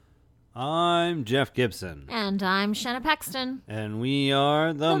I'm Jeff Gibson. And I'm Shanna Paxton. And we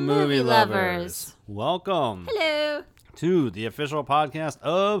are the Movie Lovers. Welcome Hello. to the official podcast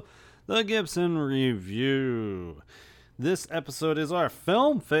of the Gibson Review. This episode is our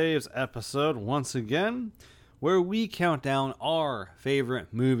Film Faves episode once again, where we count down our favorite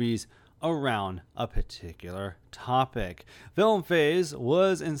movies around a particular topic. Film Faves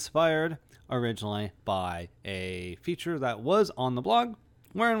was inspired originally by a feature that was on the blog,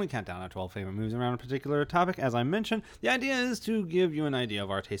 wherein we count down our 12 favorite movies around a particular topic. As I mentioned, the idea is to give you an idea of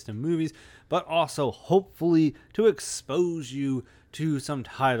our taste in movies, but also hopefully to expose you to some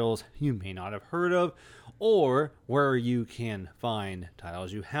titles you may not have heard of, or where you can find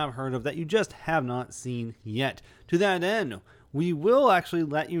titles you have heard of that you just have not seen yet. To that end, we will actually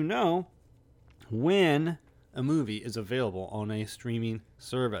let you know when a movie is available on a streaming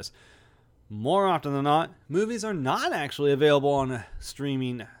service. More often than not, movies are not actually available on a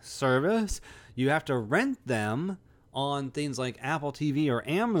streaming service. You have to rent them on things like Apple TV or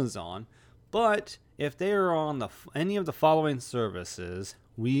Amazon. But if they are on any of the following services,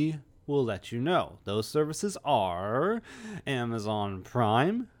 we will let you know. Those services are Amazon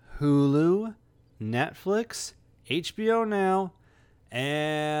Prime, Hulu, Netflix, HBO Now,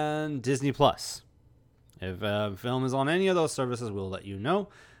 and Disney Plus. If a film is on any of those services, we'll let you know.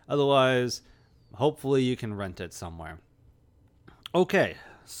 Otherwise, hopefully you can rent it somewhere. Okay,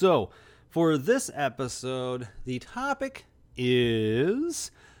 so for this episode, the topic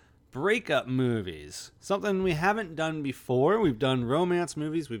is breakup movies. Something we haven't done before. We've done romance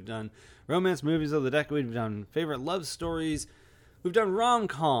movies. We've done romance movies of the decade. We've done favorite love stories. We've done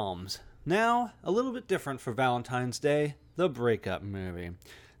rom-coms. Now, a little bit different for Valentine's Day, the breakup movie.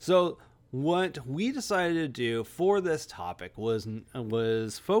 So what we decided to do for this topic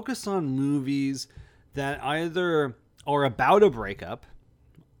was focus on movies that either are about a breakup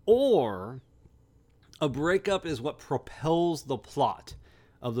or a breakup is what propels the plot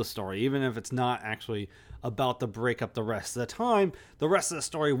of the story. Even if it's not actually about the breakup the rest of the time, the rest of the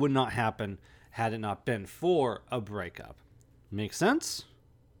story would not happen had it not been for a breakup. Make sense?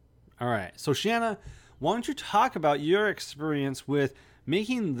 All right. So Shanna, why don't you talk about your experience with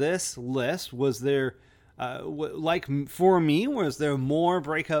making this list? Was there, for me, was there more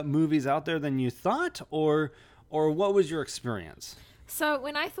breakup movies out there than you thought, or what was your experience? So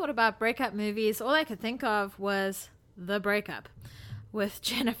when I thought about breakup movies, all I could think of was The Breakup with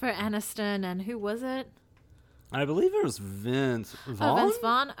Jennifer Aniston and who was it? I believe it was Vince Vaughn. Oh, Vince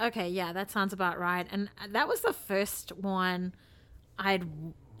Vaughn? Okay, yeah, that sounds about right. And that was the first one I'd,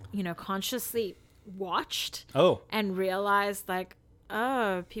 consciously watched. Oh. And realized,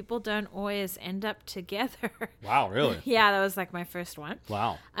 people don't always end up together. Wow, really? Yeah, that was my first one.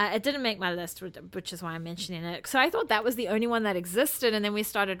 Wow. It didn't make my list, which is why I'm mentioning it. So I thought that was the only one that existed. And then we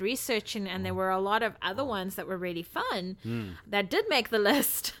started researching, and there were a lot of other ones that were really fun that did make the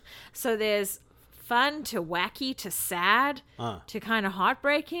list. So there's fun to wacky to sad to kind of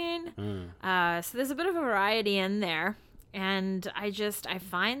heartbreaking. So there's a bit of a variety in there. And I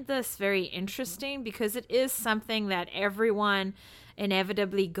find this very interesting because it is something that everyone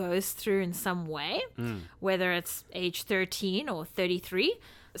inevitably goes through in some way, whether it's age 13 or 33.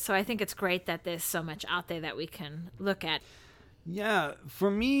 So I think it's great that there's so much out there that we can look at. Yeah,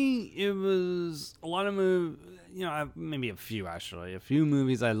 for me, it was a lot of movies, maybe a few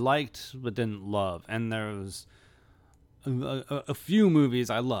movies I liked but didn't love. And there was a few movies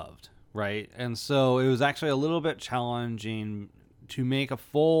I loved, right? And so it was actually a little bit challenging to make a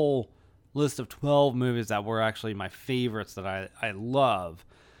full list of 12 movies that were actually my favorites that I love,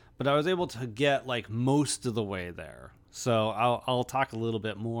 but I was able to get most of the way there. So I'll talk a little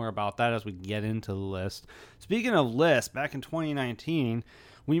bit more about that as we get into the list. Speaking of lists, back in 2019,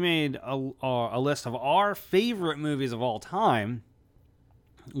 we made a list of our favorite movies of all time,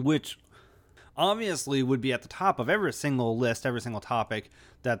 which obviously would be at the top of every single list, every single topic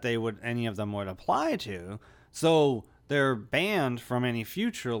that any of them would apply to. So they're banned from any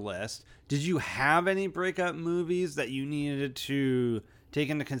future list. Did you have any breakup movies that you needed to take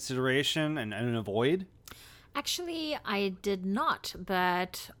into consideration and avoid? Actually, I did not,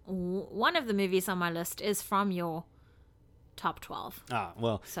 but one of the movies on my list is from your top 12. Ah,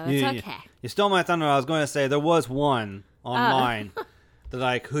 well. So it's okay. You stole my thunder. I was going to say there was one on mine that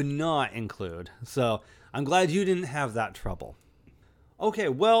I could not include. So I'm glad you didn't have that trouble. Okay,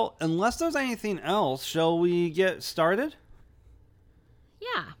 well, unless there's anything else, shall we get started?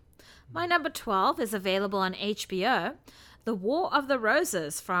 Yeah. My number 12 is available on HBO. The War of the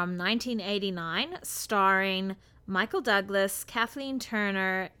Roses from 1989, starring Michael Douglas, Kathleen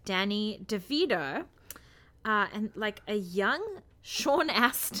Turner, Danny DeVito, and a young Sean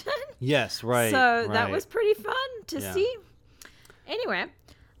Astin. Yes, right. So that right. was pretty fun to see. Anyway,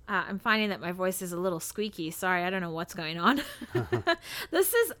 I'm finding that my voice is a little squeaky. Sorry, I don't know what's going on.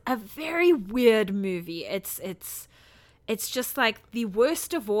 This is a very weird movie. It's just like the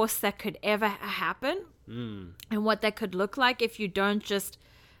worst divorce that could ever happen, and what that could look like if you don't just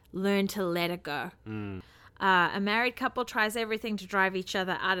learn to let it go. A married couple tries everything to drive each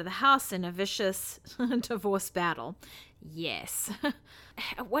other out of the house in a vicious divorce battle. Yes.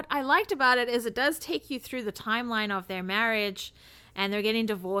 What I liked about it is it does take you through the timeline of their marriage, and they're getting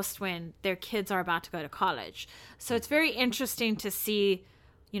divorced when their kids are about to go to college. So it's very interesting to see,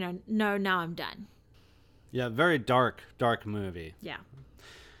 no, now I'm done. Yeah, very dark movie. Yeah.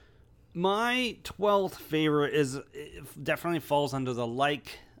 My 12th favorite it definitely falls under the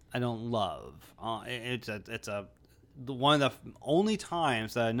I don't love. It's one of the only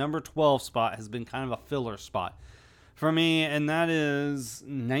times that a number 12 spot has been kind of a filler spot for me, and that is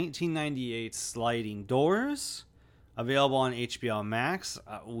 1998's Sliding Doors, available on HBO Max.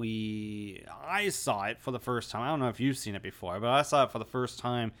 I saw it for the first time. I don't know if you've seen it before, but I saw it for the first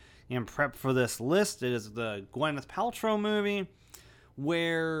time in prep for this list. It is the Gwyneth Paltrow movie,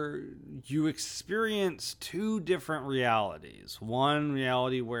 where you experience two different realities. One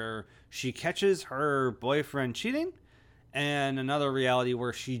reality where she catches her boyfriend cheating, and another reality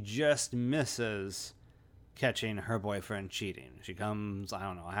where she just misses catching her boyfriend cheating. She comes, I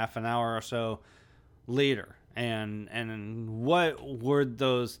don't know, half an hour or so later. And what would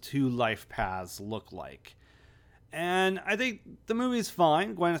those two life paths look like? And I think the movie's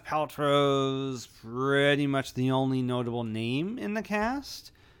fine. Gwyneth Paltrow's pretty much the only notable name in the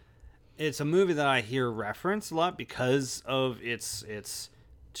cast. It's a movie that I hear referenced a lot because of its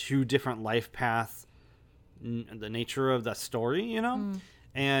two different life paths, the nature of the story,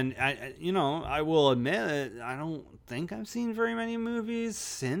 And I will admit, I don't think I've seen very many movies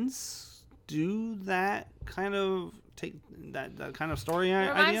since do that kind of take that kind of story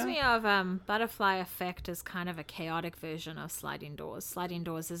idea. It reminds me of Butterfly Effect is kind of a chaotic version of Sliding Doors. Sliding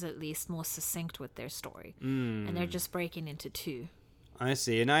Doors is at least more succinct with their story, and they're just breaking into two. I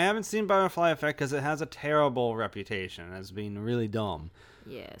see, and I haven't seen Butterfly Effect because it has a terrible reputation as being really dumb.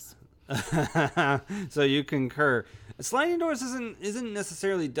 Yes. So you concur. Sliding Doors isn't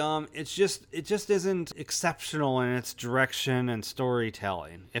necessarily dumb. It just isn't exceptional in its direction and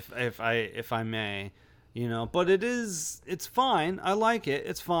storytelling, if I may, But it's fine. I like it.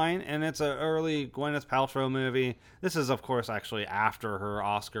 It's fine, and it's an early Gwyneth Paltrow movie. This is, of course, actually after her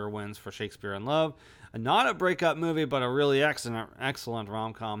Oscar wins for Shakespeare in Love. Not a breakup movie, but a really excellent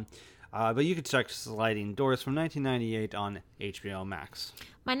rom-com. But you can check Sliding Doors from 1998 on HBO Max.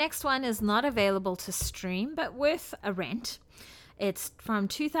 My next one is not available to stream, but worth a rent. It's from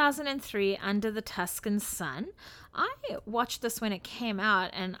 2003, Under the Tuscan Sun. I watched this when it came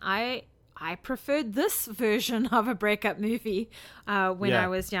out, and I preferred this version of a breakup movie when I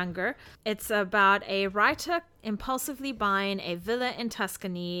was younger. It's about a writer impulsively buying a villa in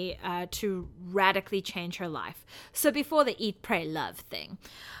Tuscany to radically change her life. So before the Eat, Pray, Love thing.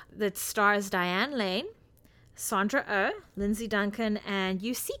 That stars Diane Lane, Sandra Oh, Lindsay Duncan, and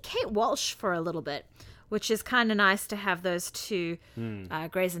you see Kate Walsh for a little bit, which is kind of nice to have those two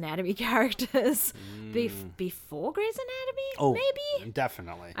Grey's Anatomy characters before Grey's Anatomy, maybe?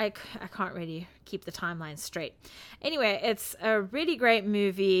 Definitely. I can't really keep the timeline straight. Anyway, it's a really great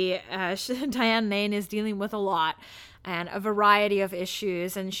movie. Diane Lane is dealing with a lot and a variety of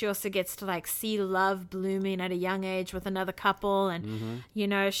issues, and she also gets to see love blooming at a young age with another couple, and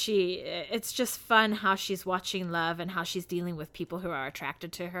it's just fun how she's watching love and how she's dealing with people who are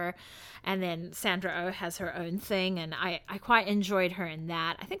attracted to her. And then Sandra Oh has her own thing, and I quite enjoyed her in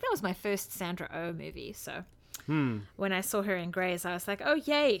that. I think that was my first Sandra Oh movie, so when I saw her in Grey's, I was like, oh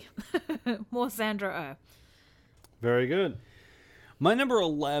yay, more Sandra Oh. Very good. My number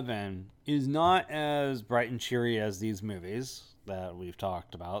 11 is not as bright and cheery as these movies that we've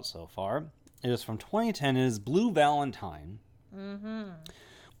talked about so far. It is from 2010. It is Blue Valentine. Mm-hmm.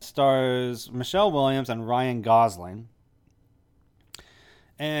 Stars Michelle Williams and Ryan Gosling.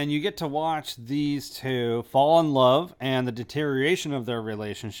 And you get to watch these two fall in love and the deterioration of their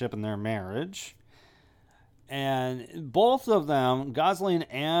relationship and their marriage. And both of them, Gosling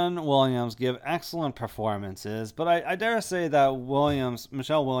and Williams, give excellent performances. But I dare say that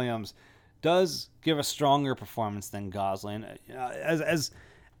Michelle Williams, does give a stronger performance than Gosling. As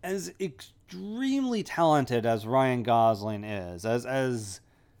extremely talented as Ryan Gosling is, as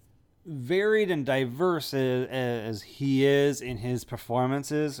varied and diverse as he is in his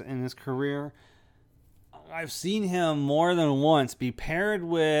performances in his career, I've seen him more than once be paired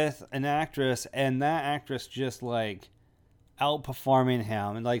with an actress, and that actress just outperforming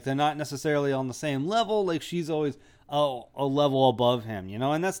him, and like they're not necessarily on the same level. Like she's always a level above him, you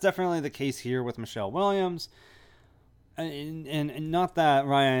know, and that's definitely the case here with Michelle Williams. And not that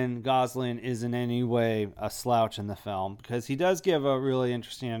Ryan Gosling is in any way a slouch in the film, because he does give a really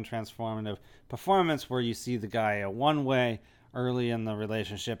interesting and transformative performance where you see the guy one way early in the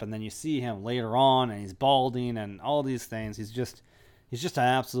relationship, and then you see him later on, and he's balding and all these things. He's just an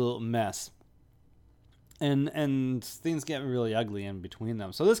absolute mess. And things get really ugly in between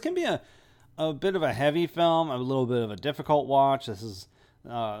them. So this can be a bit of a heavy film, a little bit of a difficult watch. This is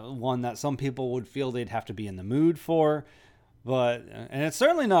one that some people would feel they'd have to be in the mood for. And it's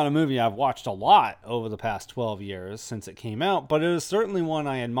certainly not a movie I've watched a lot over the past 12 years since it came out, but it is certainly one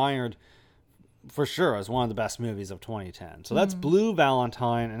I admired for sure as one of the best movies of 2010. So that's Blue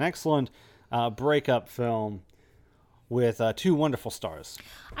Valentine, an excellent breakup film with 2 wonderful stars.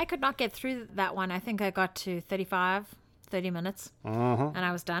 I could not get through that one. I think I got to 30 minutes, and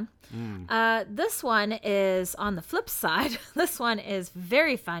I was done. This one is on the flip side. This one is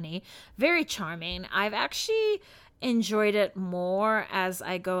very funny, very charming. I've actually enjoyed it more as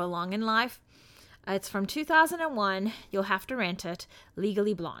I go along in life. It's from 2001. You'll have to rent it.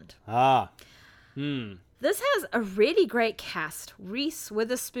 Legally Blonde. This has a really great cast. Reese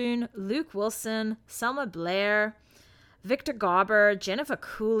Witherspoon, Luke Wilson, Selma Blair, Victor Garber, Jennifer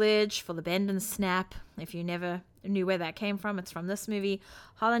Coolidge for the Bend and Snap. If you never knew where that came from, it's from this movie.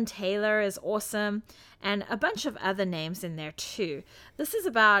 Holland Taylor is awesome, and a bunch of other names in there too. This is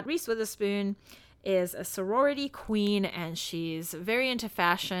about Reese Witherspoon is a sorority queen, and she's very into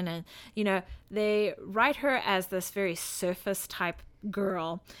fashion, and you know, they write her as this very surface type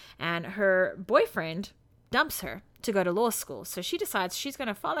girl, and her boyfriend dumps her to go to law school, so she decides she's going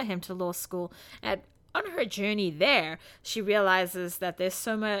to follow him to law school. And on her journey there, she realizes that there's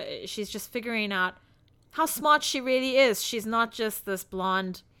so much, she's just figuring out how smart she really is. She's not just this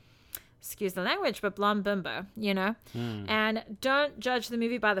blonde, excuse the language, but blonde bimbo, you know? And don't judge the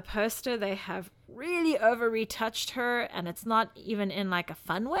movie by the poster. They have really over-retouched her, and it's not even in like a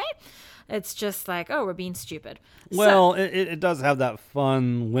fun way. It's just like, oh, we're being stupid. Well, so, it does have that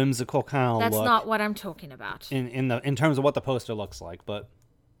fun, whimsical kind of look. That's not what I'm talking about. In terms of what the poster looks like, but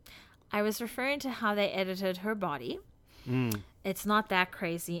I was referring to how they edited her body. It's not that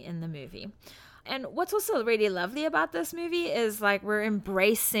crazy in the movie. And what's also really lovely about this movie is like we're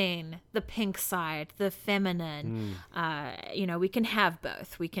embracing the pink side, the feminine. You know, we can have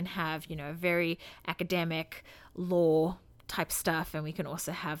both. We can have, you know, very academic law type stuff, and we can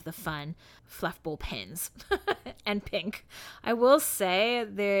also have the fun fluffball pens and pink. I will say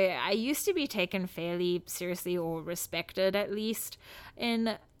I used to be taken fairly seriously, or respected at least,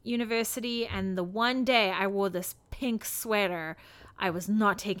 in university, and the one day I wore this pink sweater, I was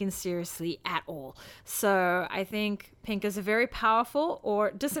not taken seriously at all. So I think pink is a very powerful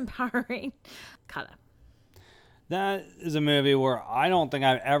or disempowering color. That is a movie where I don't think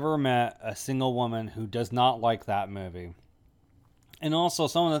I've ever met a single woman who does not like that movie. And also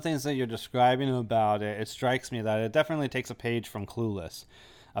some of the things that you're describing about it, it strikes me that it definitely takes a page from Clueless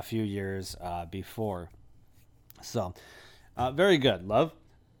a few years before. So, very good, love.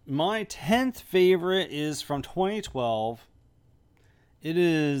 My 10th favorite is from 2012. It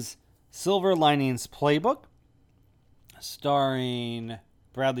is Silver Linings Playbook, starring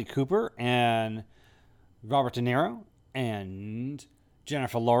Bradley Cooper and Robert De Niro and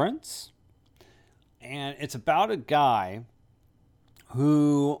Jennifer Lawrence. And it's about a guy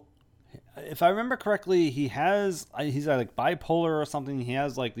who, if I remember correctly, he's like bipolar or something. He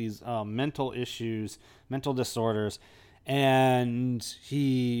has like these mental issues, mental disorders. And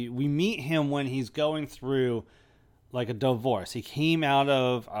we meet him when he's going through like a divorce. He came out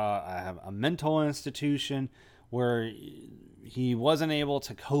of a mental institution where he wasn't able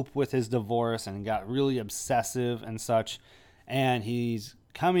to cope with his divorce and got really obsessive and such. And he's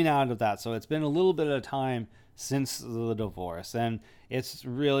coming out of that. So it's been a little bit of time since the divorce. And it's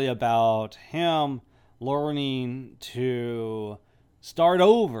really about him learning to start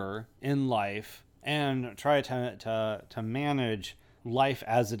over in life and try to manage life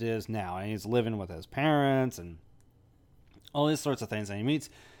as it is now. And he's living with his parents and all these sorts of things. And he meets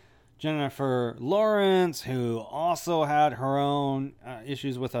Jennifer Lawrence, who also had her own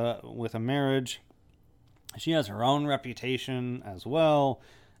issues with a marriage. She has her own reputation as well.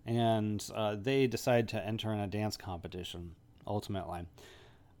 And they decide to enter in a dance competition, ultimately.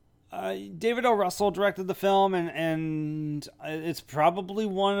 David O. Russell directed the film, and it's probably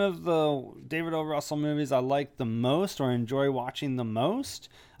one of the David O. Russell movies I like the most or enjoy watching the most.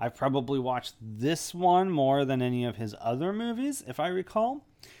 I've probably watched this one more than any of his other movies, if I recall.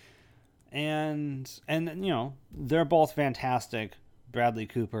 And they're both fantastic, Bradley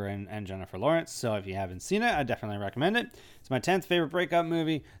Cooper and Jennifer Lawrence. So if you haven't seen it, I definitely recommend it. It's my 10th favorite breakup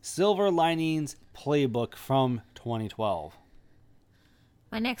movie, Silver Linings Playbook from 2012.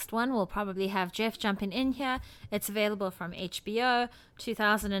 My next one will probably have Jeff jumping in here. It's available from HBO,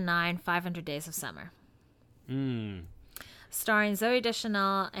 2009, 500 Days of Summer. Starring Zooey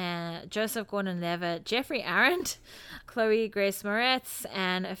Deschanel and Joseph Gordon-Levitt, Jeffrey Arend, Chloe Grace Moretz,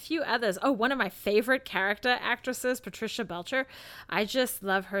 and a few others. Oh, one of my favorite character actresses, Patricia Belcher. I just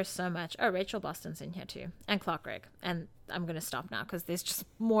love her so much. Oh, Rachel Boston's in here too. And Clark Gregg. And I'm going to stop now because there's just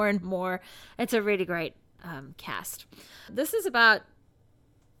more and more. It's a really great cast. This is about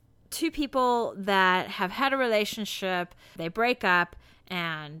two people that have had a relationship. They break up,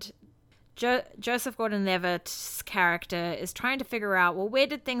 and Joseph Gordon-Levitt's character is trying to figure out, well, where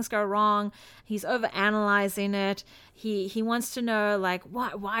did things go wrong? He's overanalyzing it. He wants to know, like,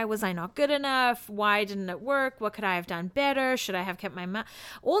 why was I not good enough? Why didn't it work? What could I have done better? Should I have kept my mouth?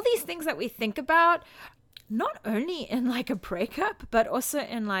 All these things that we think about, not only in like a breakup, but also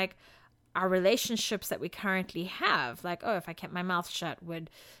in like our relationships that we currently have. Like, oh, if I kept my mouth shut,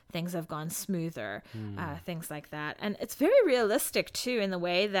 would things have gone smoother? Things like that. And it's very realistic too in the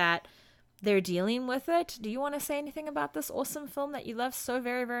way that they're dealing with it. Do you want to say anything about this awesome film that you love so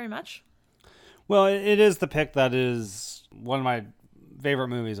very, very much? Well, it is the pick that is one of my favorite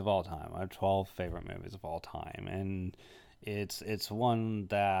movies of all time. I have 12 favorite movies of all time. And it's one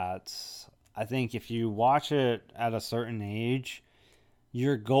that I think if you watch it at a certain age,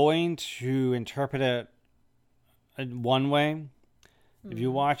 you're going to interpret it one way. If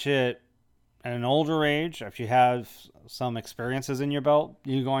you watch it at an older age, if you have some experiences in your belt,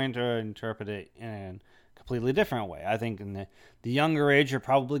 you're going to interpret it in a completely different way. I think in the younger age, you're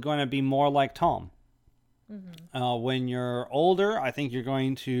probably going to be more like Tom. When you're older, I think you're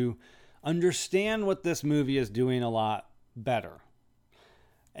going to understand what this movie is doing a lot better.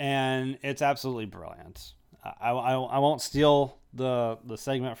 And it's absolutely brilliant. I won't steal the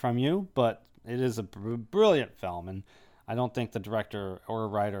segment from you, but it is a brilliant film, and I don't think the director or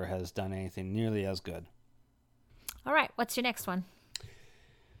writer has done anything nearly as good. All right, what's your next one?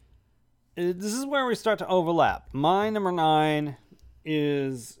 This is where we start to overlap. My number 9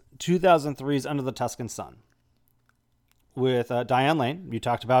 is 2003's Under the Tuscan Sun with Diane Lane. You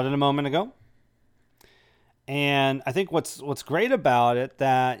talked about it a moment ago. And I think what's great about it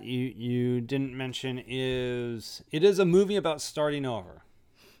that you didn't mention is it is a movie about starting over,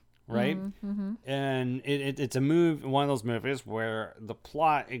 right? And it's one of those movies where the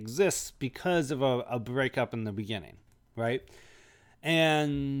plot exists because of a breakup in the beginning, right?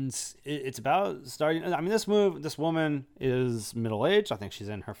 And it's about starting. I mean, this woman is middle-aged. I think she's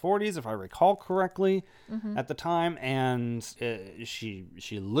in her 40s, if I recall correctly, at the time. And she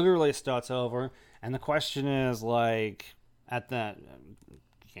literally starts over. And the question is, like, can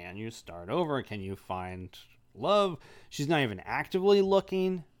you start over? Can you find love? She's not even actively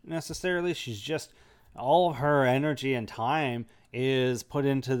looking necessarily. She's just, all of her energy and time is put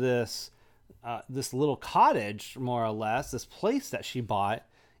into this little cottage, more or less, this place that she bought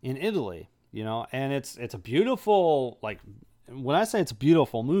in Italy, and it's a beautiful, like, when I say it's a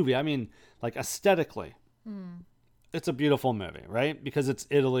beautiful movie, I mean, like, aesthetically, it's a beautiful movie, right? Because it's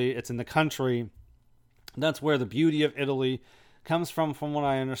Italy, it's in the country. That's where the beauty of Italy comes from what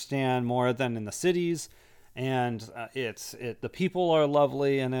I understand, more than in the cities. And the people are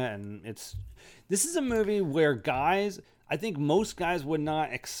lovely in it, and this is a movie where guys, I think most guys would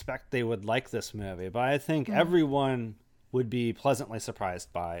not expect they would like this movie, but I think everyone would be pleasantly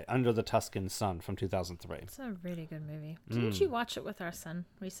surprised by Under the Tuscan Sun from 2003. It's a really good movie. Didn't you watch it with our son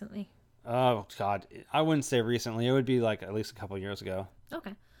recently? Oh, God. I wouldn't say recently. It would be like at least a couple years ago.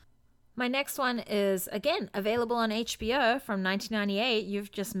 Okay. My next one is, again, available on HBO from 1998.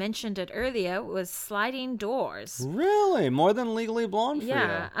 You've just mentioned it earlier. It was Sliding Doors. Really? More than Legally Blonde for you?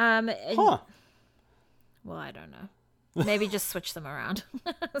 Huh. Well, I don't know. Maybe just switch them around.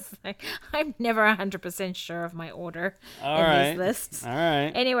 It's like, I'm never 100% sure of my order these lists. All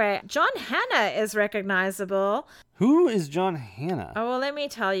right. Anyway, John Hannah is recognizable. Who is John Hannah? Oh, well, let me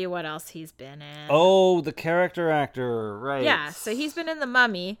tell you what else he's been in. Oh, the character actor, right. Yeah, so he's been in The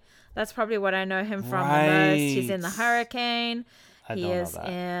Mummy. That's probably what I know him from the most. He's in The Hurricane. He is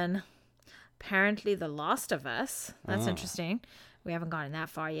in, apparently, The Last of Us. That's interesting. We haven't gotten that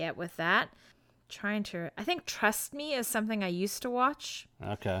far yet with that. I think Trust Me is something I used to watch.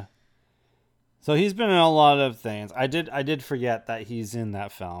 Okay. So he's been in a lot of things. I did forget that he's in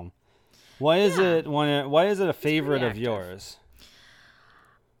that film. Why is it a favorite of yours?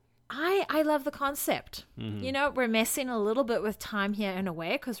 I love the concept. You know, we're messing a little bit with time here in a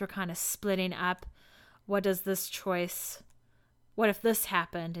way because we're kind of splitting up. What if this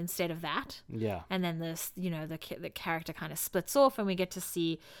happened instead of that? Yeah. And then this, you know, the character kind of splits off and we get to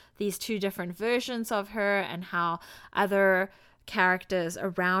see these two different versions of her and how other characters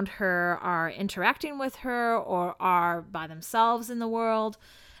around her are interacting with her or are by themselves in the world.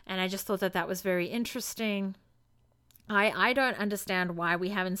 And I just thought that was very interesting. I don't understand why we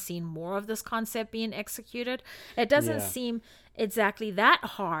haven't seen more of this concept being executed. It doesn't seem exactly that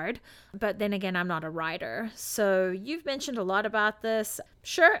hard, but then again, I'm not a writer. So you've mentioned a lot about this.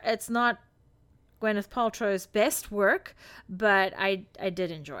 Sure, it's not Gwyneth Paltrow's best work, but I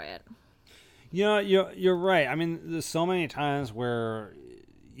did enjoy it. Yeah, you're right. I mean, there's so many times where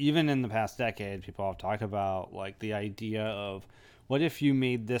even in the past decade, people have talked about like the idea of, what if you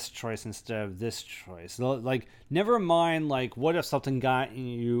made this choice instead of this choice? Like, never mind, like, what if something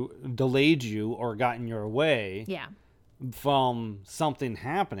delayed you or got in your way from something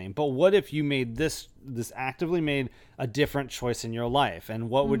happening? But what if you made this actively made a different choice in your life? And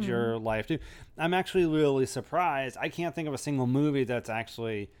what would your life do? I'm actually really surprised. I can't think of a single movie that's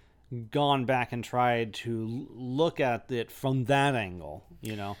actually gone back and tried to look at it from that angle,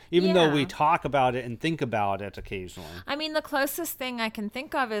 you know, even though we talk about it and think about it occasionally. I mean, the closest thing I can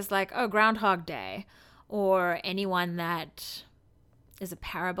think of is like, Groundhog Day, or anyone that is a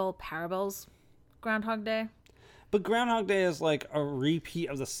parables, Groundhog Day. But Groundhog Day is like a repeat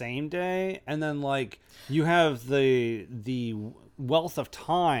of the same day, and then like you have the wealth of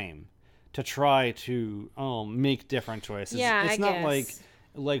time to try to make different choices. Yeah, it's I not guess.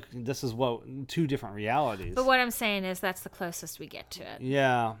 like this is two different realities. But what I'm saying is that's the closest we get to it.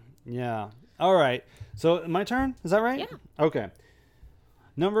 Yeah. All right. So my turn? Is that right? Yeah. Okay.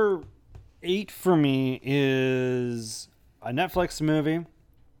 Number 8 for me is a Netflix movie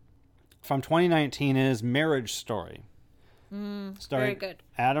from 2019 is Marriage Story. Starring very good.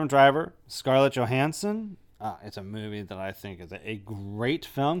 Adam Driver, Scarlett Johansson. It's a movie that I think is a great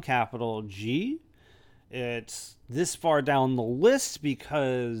film, capital G. It's this far down the list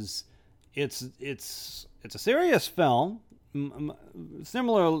because it's a serious film,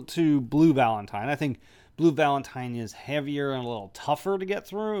 similar to Blue Valentine. I think Blue Valentine is heavier and a little tougher to get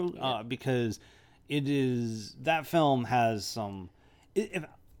through because that film has some.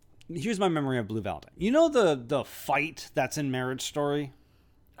 Here's my memory of Blue Valentine. You know the fight that's in Marriage Story?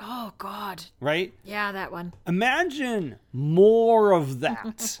 Oh, God. Right? Yeah, that one. Imagine more of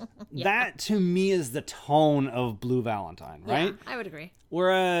that. That, to me, is the tone of Blue Valentine, right? Yeah, I would agree.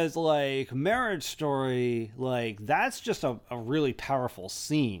 Whereas, like, Marriage Story, like, that's just a really powerful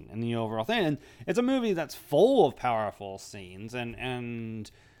scene in the overall thing. And it's a movie that's full of powerful scenes, and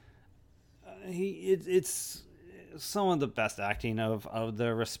it's some of the best acting of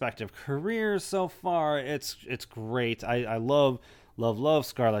their respective careers so far. It's great. I love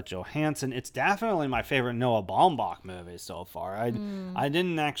Scarlett Johansson. It's definitely my favorite Noah Baumbach movie so far. I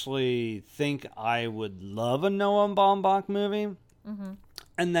didn't actually think I would love a Noah Baumbach movie.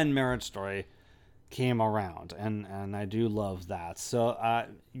 And then Marriage Story came around, and I do love that. So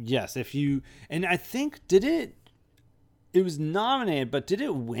yes, and I think it was nominated, but did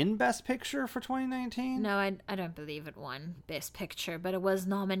it win Best Picture for 2019? No, I don't believe it won Best Picture, but it was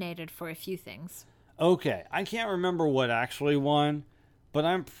nominated for a few things. Okay, I can't remember what actually won, but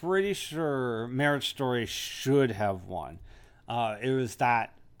I'm pretty sure Marriage Story should have won. It was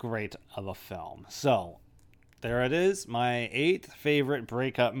that great of a film. So, there it is. My 8th favorite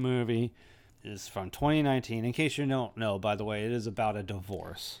breakup movie is from 2019. In case you don't know, by the way, it is about a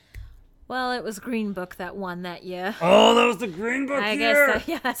divorce. Well, it was Green Book that won that year. Oh, that was the Green Book I year?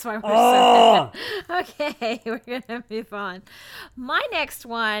 guess, that's why we're so Okay, we're going to move on. My next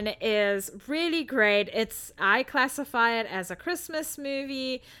one is really great. I classify it as a Christmas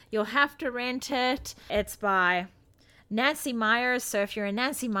movie. You'll have to rent it. It's by Nancy Meyers. So if you're a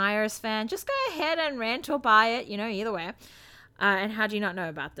Nancy Meyers fan, just go ahead and rent or buy it, either way. And how do you not know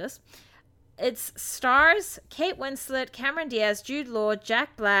about this? It stars Kate Winslet, Cameron Diaz, Jude Law,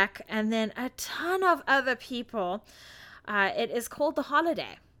 Jack Black, and then a ton of other people. It is called The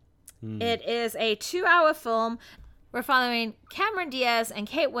Holiday. It is a 2-hour film. We're following Cameron Diaz and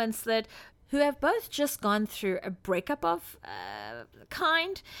Kate Winslet, who have both just gone through a breakup of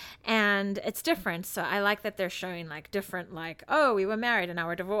kind, and it's different. So I like that they're showing like different, like, oh, we were married and now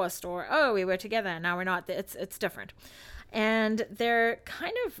we're divorced, or oh, we were together and now we're not. It's different. And they're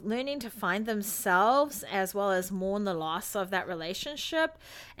kind of learning to find themselves as well as mourn the loss of that relationship.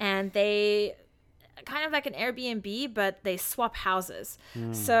 And they kind of like an Airbnb, but they swap houses.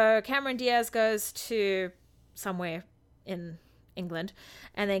 So Cameron Diaz goes to somewhere in England.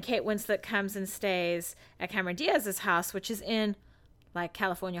 And then Kate Winslet comes and stays at Cameron Diaz's house, which is in like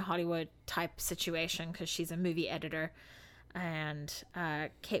California, Hollywood type situation because she's a movie editor. And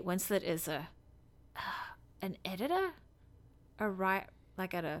Kate Winslet is an editor,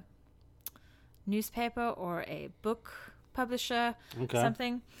 like at a newspaper or a book publisher,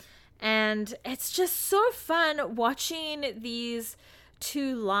 something. And it's just so fun watching these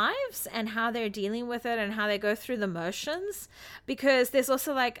two lives and how they're dealing with it and how they go through the motions, because there's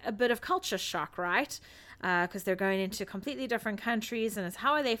also like a bit of culture shock, right? Because they're going into completely different countries, and it's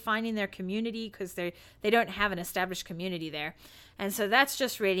how are they finding their community, because they don't have an established community there. And so that's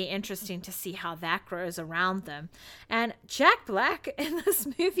just really interesting to see how that grows around them. And Jack Black in this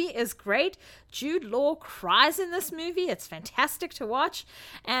movie is great. Jude Law cries in this movie. It's fantastic to watch.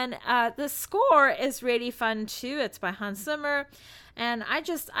 And the score is really fun too. It's by Hans Zimmer. And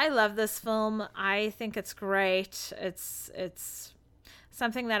I love this film. I think it's great. It's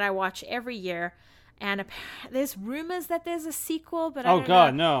something that I watch every year. And there's rumors that there's a sequel, but I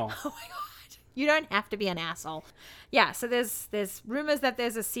don't know. No. Oh my God. You don't have to be an asshole. Yeah, so there's rumors that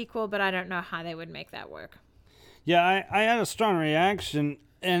there's a sequel, but I don't know how they would make that work. Yeah, I had a strong reaction,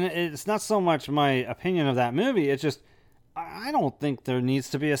 and it's not so much my opinion of that movie. It's just, I don't think there needs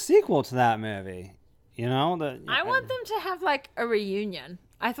to be a sequel to that movie. You know? I want them to have, like, a reunion.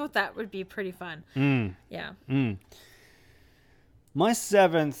 I thought that would be pretty fun. Yeah. My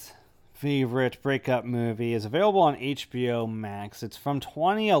seventh favorite breakup movie is available on HBO Max. It's from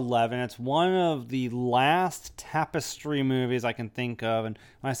 2011. It's one of the last tapestry movies I can think of. And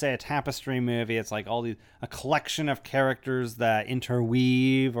when I say a tapestry movie, it's like a collection of characters that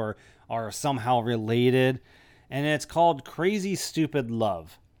interweave or are somehow related. And it's called Crazy Stupid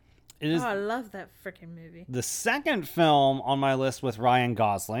Love. I love that freaking movie. The second film on my list with Ryan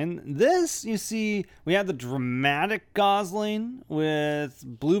Gosling. This, you see, we had the dramatic Gosling with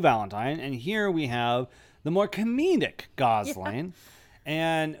Blue Valentine, and here we have the more comedic Gosling. Yeah.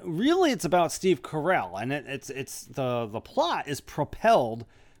 And really, it's about Steve Carell, and it's the plot is propelled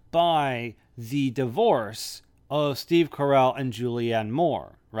by the divorce of Steve Carell and Julianne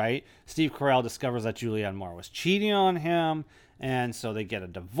Moore. Right? Steve Carell discovers that Julianne Moore was cheating on him. And so they get a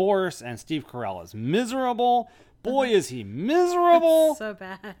divorce, and Steve Carell is miserable. Boy, is he miserable. So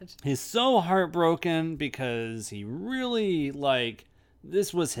bad. He's so heartbroken because he really,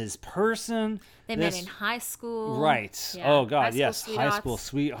 this was his person. They met in high school. Right. Yeah. Oh, God, yes. High school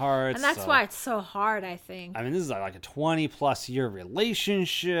sweethearts. And that's why it's so hard, I think. I mean, this is like a 20-plus year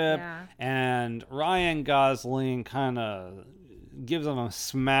relationship. Yeah. And Ryan Gosling kind of gives him a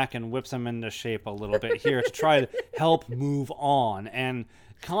smack and whips him into shape a little bit here to try to help move on. And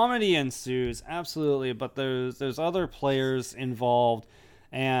comedy ensues, absolutely, but there's other players involved,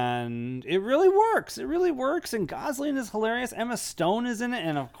 and it really works. It really works, and Gosling is hilarious. Emma Stone is in it,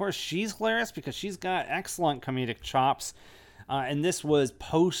 and of course she's hilarious because she's got excellent comedic chops. And this was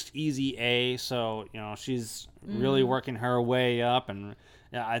post Easy A, so she's really working her way up, and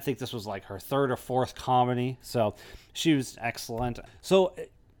yeah, I think this was like her third or fourth comedy, so she was excellent. So,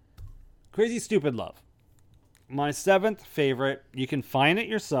 Crazy Stupid Love, my seventh favorite. You can find it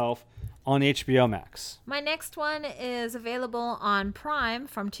yourself on HBO Max. My next one is available on Prime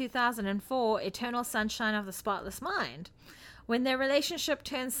from 2004, Eternal Sunshine of the Spotless Mind. When their relationship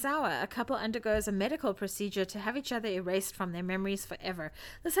turns sour, a couple undergoes a medical procedure to have each other erased from their memories forever.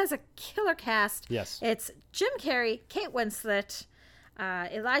 This has a killer cast. Yes. It's Jim Carrey, Kate Winslet,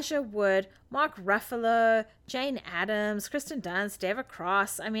 Elijah Wood, Mark Ruffalo, Jane Addams, Kristen Dunst, David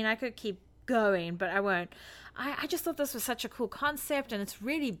Cross. I mean, I could keep going, but I won't. I just thought this was such a cool concept, and it's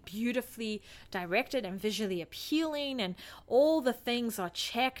really beautifully directed and visually appealing, and all the things are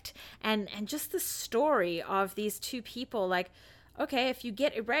checked, and just the story of these two people, like, okay, if you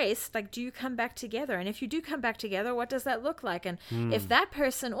get erased, like, do you come back together? And if you do come back together, what does that look like? And if that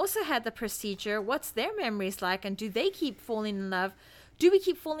person also had the procedure, what's their memories like? And do they keep falling in love? Do we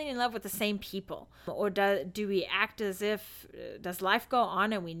keep falling in love with the same people? Or do we act as if, does life go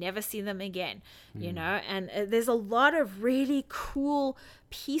on and we never see them again? You know, and there's a lot of really cool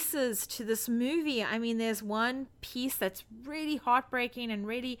pieces to this movie. I mean, there's one piece that's really heartbreaking and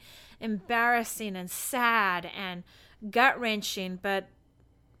really embarrassing and sad and gut-wrenching, but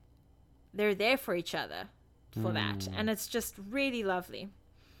they're there for each other for that. And it's just really lovely.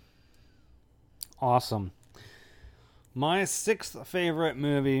 Awesome. My sixth favorite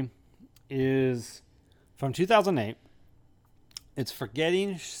movie is from 2008. It's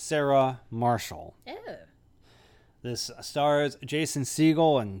Forgetting Sarah Marshall. Oh. This stars Jason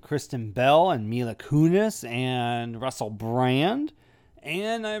Segel and Kristen Bell and Mila Kunis and Russell Brand.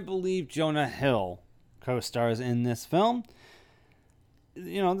 And I believe Jonah Hill co-stars in this film.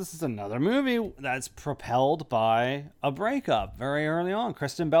 this is another movie that's propelled by a breakup very early on.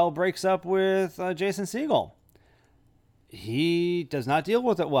 Kristen Bell breaks up with Jason Segel. He does not deal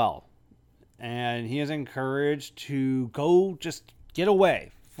with it well. And he is encouraged to go just get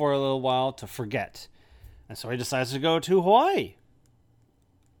away for a little while to forget. And so he decides to go to Hawaii.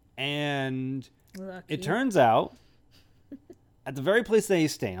 And Lucky. It turns out, at the very place that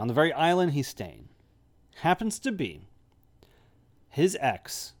he's staying, on the very island he's staying, happens to be his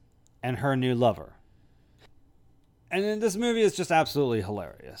ex and her new lover. And then this movie is just absolutely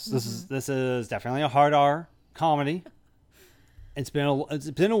hilarious. This is definitely a hard R comedy. It's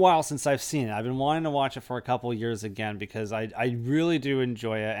been a while since I've seen it. I've been wanting to watch it for a couple years again because I really do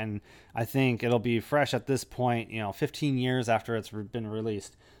enjoy it, and I think it'll be fresh at this point, 15 years after it's been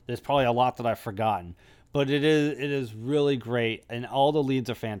released. There's probably a lot that I've forgotten, but it is really great, and all the leads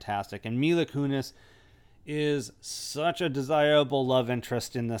are fantastic. And Mila Kunis is such a desirable love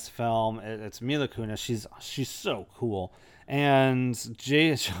interest in this film. It's Mila Kunis. She's so cool, and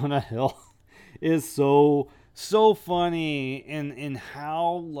Jonah Hill is so funny in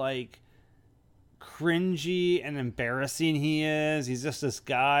how cringy and embarrassing he is. He's just this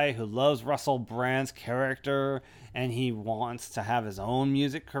guy who loves Russell Brand's character, and he wants to have his own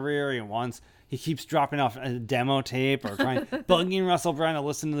music career. He keeps dropping off a demo tape or bugging Russell Brand to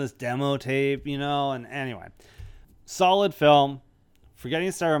listen to this demo tape, and anyway, solid film.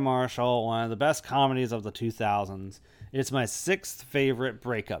 Forgetting Sarah Marshall, one of the best comedies of the 2000s. It's my 6th favorite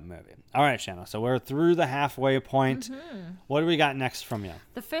breakup movie. All right, Shanna. So we're through the halfway point. What do we got next from you?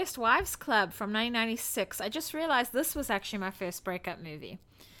 The First Wives Club from 1996. I just realized this was actually my first breakup movie.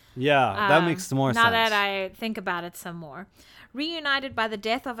 Yeah, that makes more sense. Now that I think about it some more. Reunited by the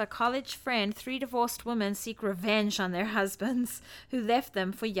death of a college friend, 3 divorced women seek revenge on their husbands who left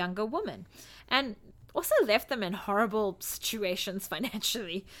them for younger women. And also left them in horrible situations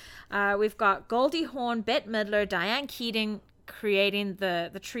financially. We've got Goldie Hawn, Bette Midler, Diane Keating creating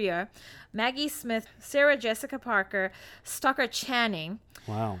the trio, Maggie Smith, Sarah Jessica Parker, Stockard Channing.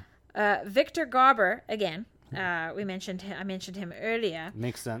 Wow. Victor Garber, again, I mentioned him earlier.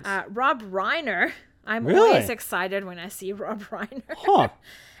 Makes sense. Rob Reiner. I'm Really? always excited when I see Rob Reiner. Huh.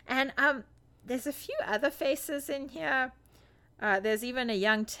 And there's a few other faces in here. There's even a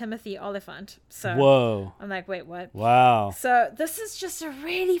young Timothy Oliphant. So whoa. I'm like, wait, what? Wow. So this is just a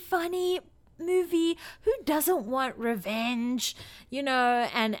really funny movie. Who doesn't want revenge?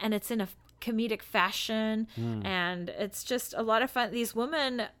 And it's in a comedic fashion. And it's just a lot of fun. These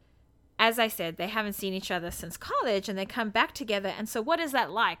women, as I said, they haven't seen each other since college, and they come back together. And so what is that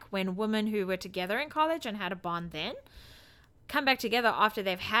like when women who were together in college and had a bond then come back together after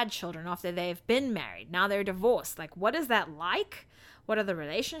they've had children, after they've been married, now they're divorced? Like, what is that like? What are the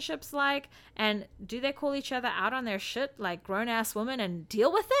relationships like? And do they call each other out on their shit like grown-ass women and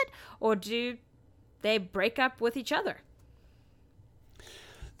deal with it? Or do they break up with each other?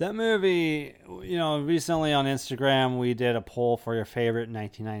 That movie, recently on Instagram, we did a poll for your favorite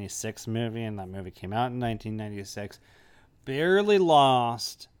 1996 movie, and that movie came out in 1996. Barely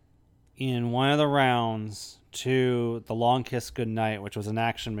lost in one of the rounds to The Long Kiss Goodnight, which was an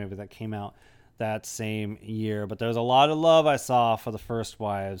action movie that came out that same year. But there's a lot of love I saw for the First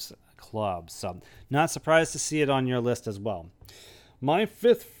Wives Club, so not surprised to see it on your list as well. My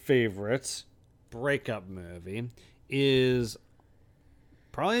 5th favorite breakup movie is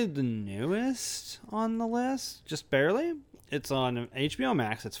probably the newest on the list, just barely. It's on HBO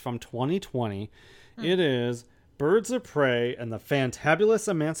Max. It's from 2020. It is Birds of Prey and the Fantabulous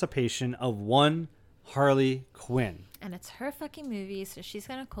Emancipation of one Harley Quinn. And it's her fucking movie, so she's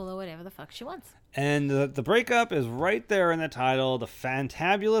going to call her whatever the fuck she wants. And the breakup is right there in the title, The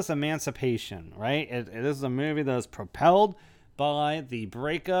Fantabulous Emancipation, right? It is a movie that is propelled by the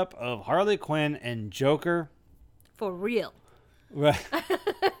breakup of Harley Quinn and Joker. For real. Right.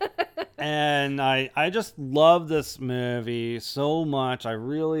 And I just love this movie so much. I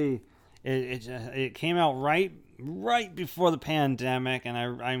really, it came out right before the pandemic, and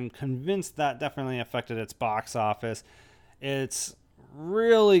I'm convinced that definitely affected its box office. It's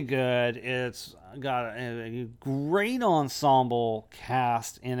really good. It's got a great ensemble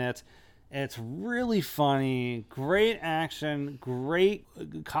cast in it. It's really funny, great action, great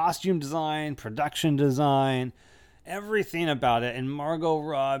costume design, production design, everything about it. And Margot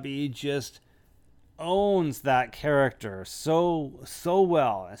Robbie just owns that character so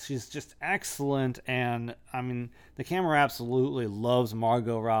well. She's just excellent. And I mean, the camera absolutely loves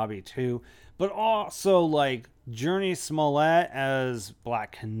Margot Robbie too. but also like Journey Smollett as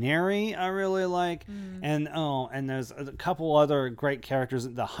Black Canary I really like. And there's a couple other great characters.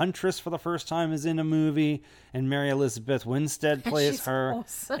 The Huntress for the first time is in a movie, and Mary Elizabeth Winstead plays She's her.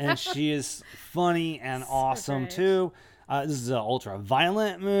 awesome. And she is funny and awesome great. too. This is an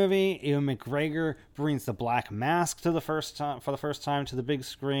ultra-violent movie. Ewan McGregor brings the Black Mask for the first time to the big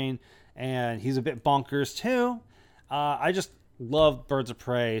screen, and he's a bit bonkers too. I just love Birds of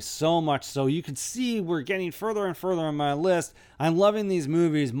Prey so much, so you can see we're getting further and further on my list. I'm loving these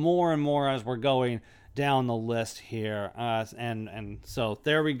movies more and more as we're going down the list here, and so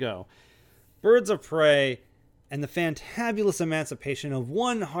there we go. Birds of Prey and the Fantabulous Emancipation of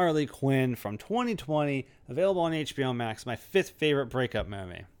one Harley Quinn from 2020, available on HBO Max, my 5th favorite breakup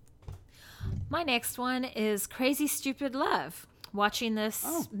movie. My next one is Crazy Stupid Love. Watching this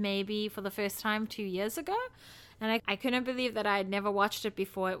maybe for the first time 2 years ago. And I couldn't believe that I had never watched it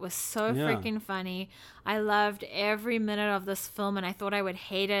before. It was so freaking funny. I loved every minute of this film, and I thought I would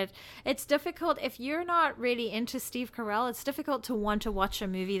hate it. It's difficult. If you're not really into Steve Carell, it's difficult to want to watch a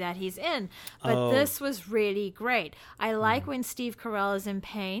movie that he's in. But this was really great. I like when Steve Carell is in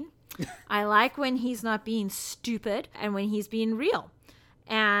pain. I like when he's not being stupid and when he's being real.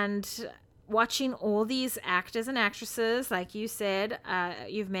 And watching all these actors and actresses, like you said,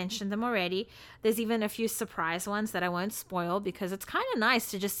 you've mentioned them already. There's even a few surprise ones that I won't spoil because it's kind of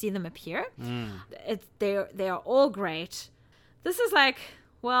nice to just see them appear. They are all great. This is like,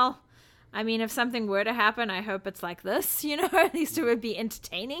 well, I mean, if something were to happen, I hope it's like this, at least it would be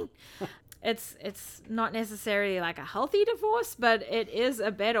entertaining. It's not necessarily like a healthy divorce, but it is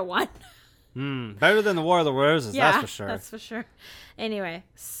a better one. Better than the War of the Roses, that's for sure. That's for sure. Anyway,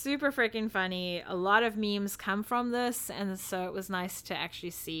 super freaking funny. A lot of memes come from this, and so it was nice to actually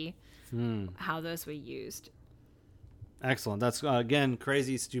see how those were used. Excellent. That's, again,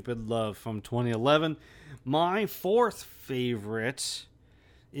 Crazy Stupid Love from 2011. My 4th favorite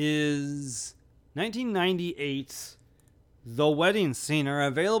is 1998's The Wedding Singer,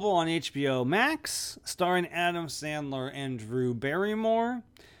 available on HBO Max, starring Adam Sandler and Drew Barrymore.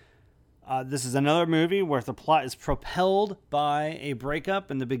 This is another movie where the plot is propelled by a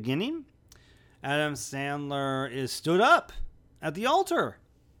breakup in the beginning. Adam Sandler is stood up at the altar.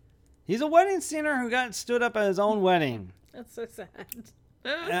 He's a wedding singer who got stood up at his own wedding. That's so sad.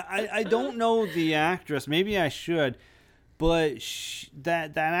 I don't know the actress. Maybe I should. But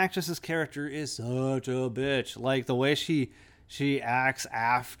that actress's character is such a bitch. Like the way she acts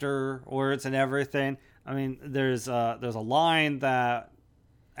afterwards and everything. I mean, there's a line that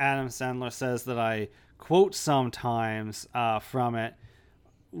Adam Sandler says that I quote sometimes from it,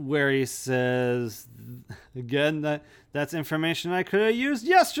 where he says, again, that's information I could have used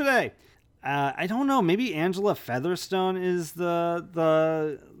yesterday. I don't know. Maybe Angela Featherstone is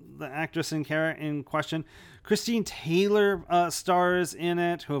the actress in question. Christine Taylor stars in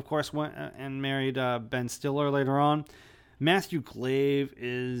it, who of course went and married Ben Stiller later on. Matthew Glave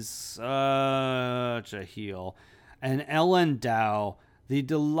is such a heel. And Ellen Dow, the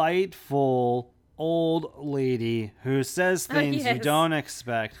delightful old lady who says things you don't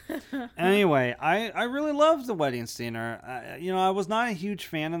expect. Anyway, I really loved The Wedding Singer. I was not a huge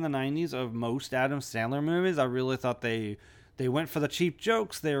fan in the 90s of most Adam Sandler movies. I really thought they went for the cheap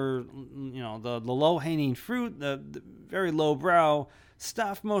jokes. They were, the low-hanging fruit, the very lowbrow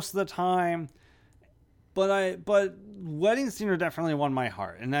stuff most of the time. But Wedding Singer definitely won my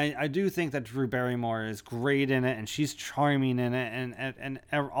heart, and I do think that Drew Barrymore is great in it, and she's charming in it, and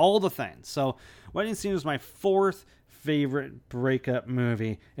all the things. So Wedding Singer is my 4th favorite breakup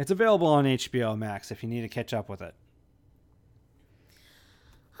movie. It's available on HBO Max if you need to catch up with it.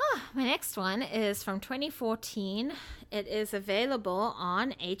 My next one is from 2014. It is available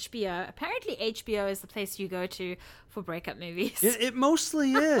on HBO. Apparently, HBO is the place you go to for breakup movies. It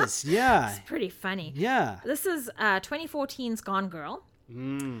mostly is, yeah. It's pretty funny. Yeah. This is 2014's Gone Girl.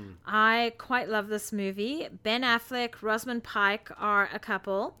 I quite love this movie. Ben Affleck, Rosamund Pike are a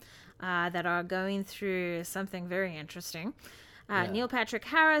couple that are going through something very interesting. Neil Patrick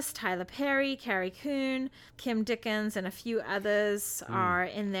Harris, Tyler Perry, Carrie Coon, Kim Dickens, and a few others are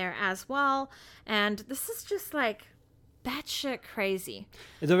in there as well. And this is just like batshit crazy.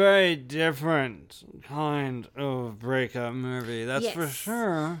 It's a very different kind of breakup movie, that's for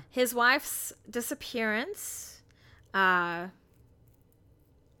sure. His wife's disappearance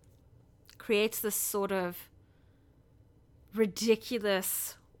creates this sort of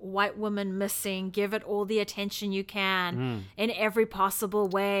ridiculous white woman missing, give it all the attention you can in every possible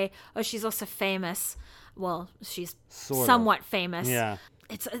way. Oh, she's also famous. Well, she's somewhat famous. Yeah.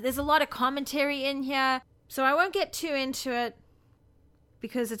 There's a lot of commentary in here, so I won't get too into it.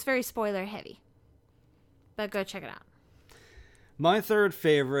 because it's very spoiler heavy. But go check it out. My third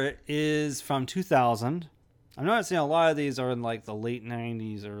favorite is from 2000. I'm noticing a lot of these are in like the late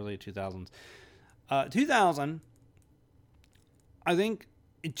 90s, early 2000s. 2000, I think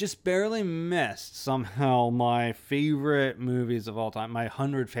it just barely missed somehow my favorite movies of all time, my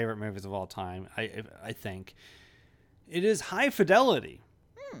 100 favorite movies of all time, I think. It is High Fidelity,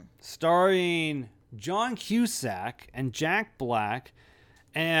 starring John Cusack and Jack Black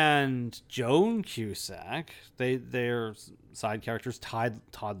and Joan Cusack. They're side characters. Todd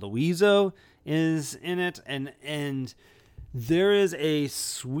Louiso is in it, and there is a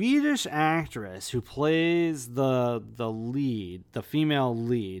Swedish actress who plays the lead, the female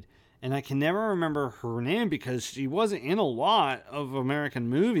lead, and I can never remember her name because she wasn't in a lot of American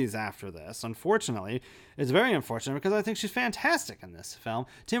movies after this. Unfortunately, it's very unfortunate because I think she's fantastic in this film.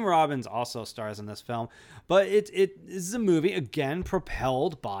 Tim Robbins also stars in this film, but it is a movie, again,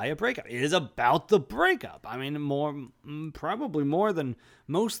 propelled by a breakup. It is about the breakup. I mean, probably more than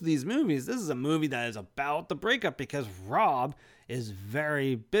most of these movies. This is a movie that is about the breakup because Rob is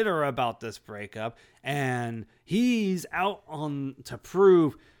very bitter about this breakup, and he's out to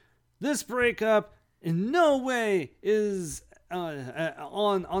prove this breakup in no way is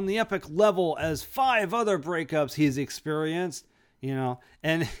on the epic level as 5 other breakups he's experienced,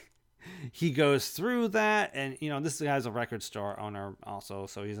 and he goes through that. And, this guy's a record store owner also,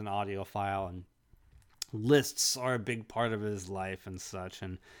 so he's an audiophile, and lists are a big part of his life and such.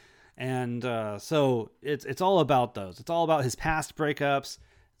 And so it's all about those. It's all about his past breakups.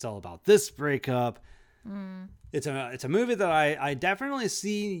 It's all about this breakup. It's a movie that I definitely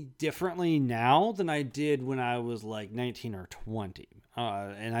see differently now than I did when I was like 19 or 20.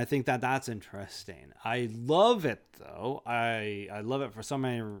 And I think that's interesting. I love it, though. I love it for so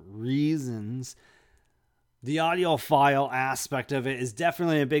many reasons. The audiophile aspect of it is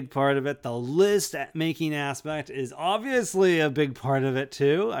definitely a big part of it. The list making aspect is obviously a big part of it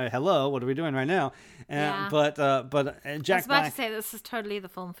too. Hello, what are we doing right now? Yeah. But Jack Black. I was about to say, this is totally the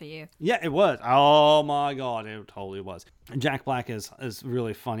film for you. Yeah, it was. Oh my God, it totally was. Jack Black is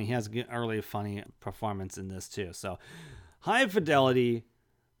really funny. He has a early funny performance in this too. So, High Fidelity,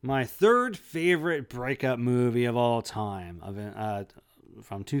 my third favorite breakup movie of all time,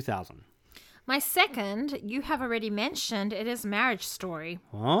 from 2000. My second, you have already mentioned, it is Marriage Story.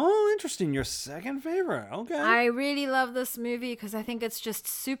 Oh, interesting. Your second favorite. Okay. I really love this movie because I think it's just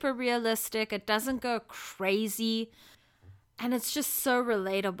super realistic. It doesn't go crazy. And it's just so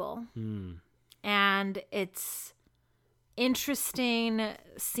relatable. And it's interesting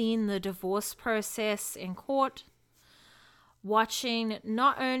seeing the divorce process in court. Watching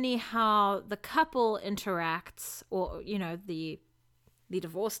not only how the couple interacts, or, the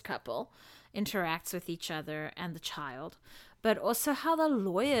divorced couple interacts with each other and the child, but also how the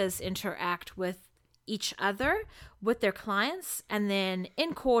lawyers interact with each other, with their clients, and then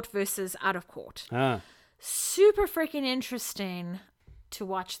in court versus out of court. Super freaking interesting to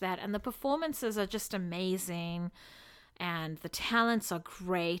watch that. And the performances are just amazing. And the talents are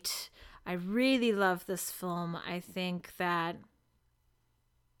great. I really love this film. I think that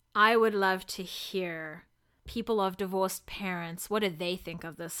I would love to hear people of divorced parents, what do they think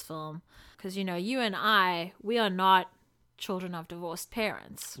of this film? Because, you and I, we are not children of divorced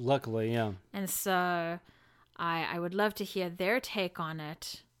parents. Luckily, yeah. And so I would love to hear their take on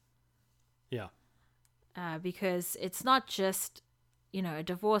it. Yeah. Because it's not just, a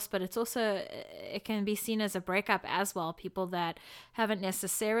divorce, but it's also, it can be seen as a breakup as well. People that haven't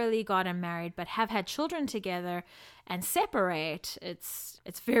necessarily gotten married, but have had children together and separate. It's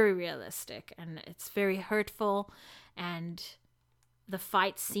very realistic and it's very hurtful, and the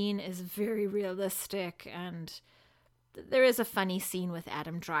fight scene is very realistic, and there is a funny scene with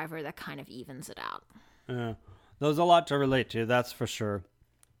Adam Driver that kind of evens it out. Yeah, there's a lot to relate to, that's for sure.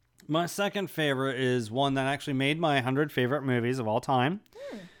 My second favorite is one that actually made my 100 favorite movies of all time.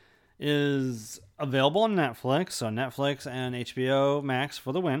 Is available on Netflix, so Netflix and HBO Max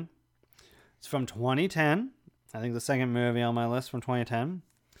for the win. It's from 2010. I think the second movie on my list from 2010.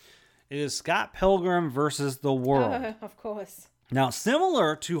 It is Scott Pilgrim versus the World. Of course. Now,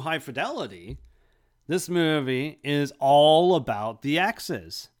 similar to High Fidelity, this movie is all about the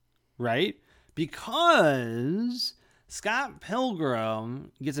exes, right? Because Scott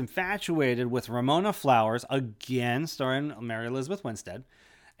Pilgrim gets infatuated with Ramona Flowers, again starring Mary Elizabeth Winstead.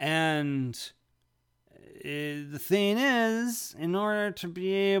 And the thing is, in order to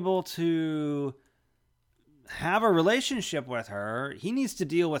be able to have a relationship with her, he needs to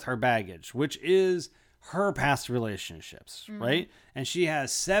deal with her baggage, which is her past relationships, right? And she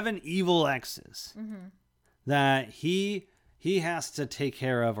has 7 evil exes that he he has to take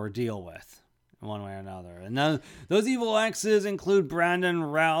care of or deal with in one way or another. And those evil exes include Brandon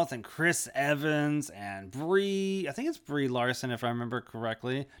Routh and Chris Evans and Brie. I think it's Brie Larson, if I remember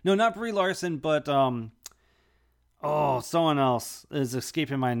correctly. No, not Brie Larson, but someone else is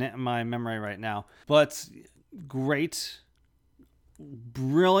escaping my memory right now. But great,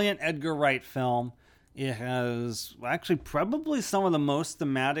 brilliant Edgar Wright film. It has actually probably some of the most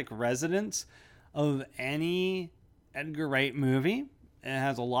thematic resonance of any Edgar Wright movie. It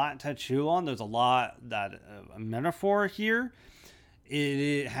has a lot to chew on. There's a lot a metaphor here.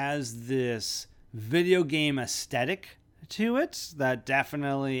 It has this video game aesthetic to it that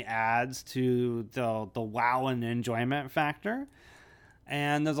definitely adds to the wow and enjoyment factor.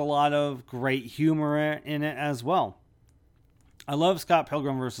 And there's a lot of great humor in it as well. I love Scott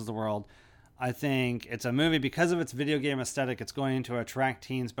Pilgrim vs. the World. I think it's a movie because of its video game aesthetic. It's going to attract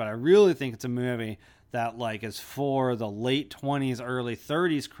teens, but I really think it's a movie that is for the late 20s, early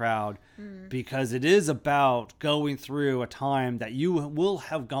 30s crowd, because it is about going through a time that you will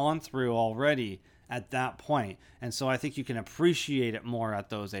have gone through already at that point. And so I think you can appreciate it more at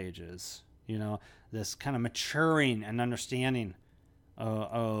those ages. This kind of maturing and understanding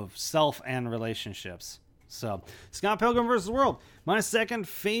of self and relationships. So, Scott Pilgrim vs. the World, my second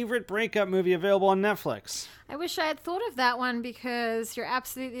favorite breakup movie available on Netflix. I wish I had thought of that one because you're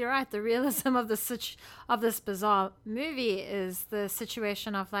absolutely right. The realism of this bizarre movie is the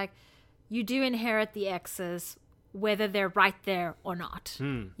situation of you do inherit the exes, whether they're right there or not.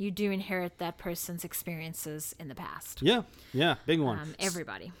 You do inherit that person's experiences in the past. Yeah, big one.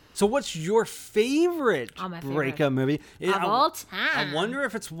 Everybody. So what's your favorite breakup movie? Of all time. I wonder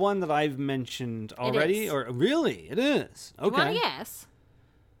if it's one that I've mentioned already. Or really? It is. Okay. Do you want to guess?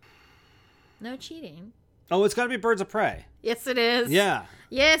 No cheating. Oh, it's got to be Birds of Prey. Yes, it is. Yeah.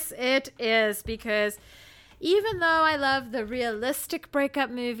 Yes, it is, because even though I love the realistic breakup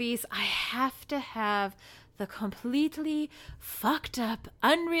movies, I have to have the completely fucked up,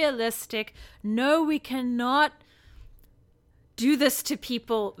 unrealistic, no, we cannot do this to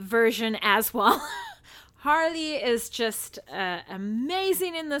people version as well. Harley is just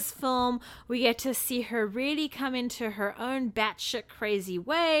amazing in this film. We get to see her really come into her own batshit crazy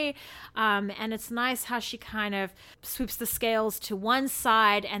way. And it's nice how she kind of swoops the scales to one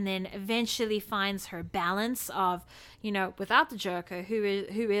side and then eventually finds her balance of, without the Joker, who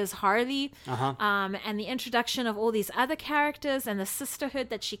is Harley. And the introduction of all these other characters and the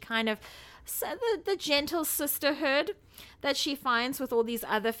sisterhood that she kind of, the gentle sisterhood that she finds with all these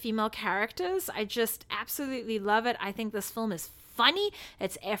other female characters. I just absolutely love it. I think this film is funny.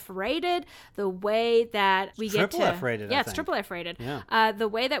 It's F-rated. The way that we get to... Triple F-rated, Yeah, it's triple F-rated. Yeah. The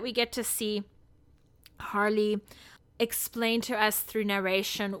way that we get to see Harley explain to us through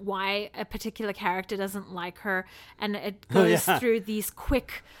narration why a particular character doesn't like her. And it goes through these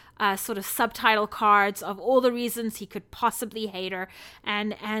quick... sort of subtitle cards of all the reasons he could possibly hate her.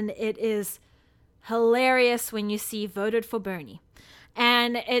 And it is hilarious when you see voted for Bernie.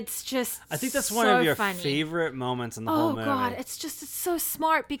 And it's just I think that's so one of your funny. Favorite moments in the whole movie. Oh, God. It's so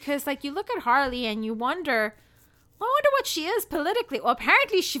smart because, you look at Harley and you wonder, I wonder what she is politically. Well,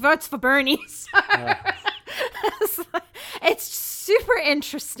 apparently she votes for Bernie. So it's super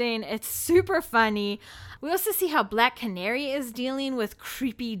interesting. It's super funny. We also see how Black Canary is dealing with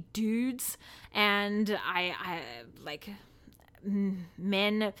creepy dudes and I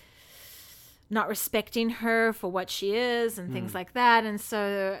men not respecting her for what she is and things like that. And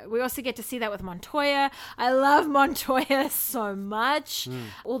so we also get to see that with Montoya. I love Montoya so much.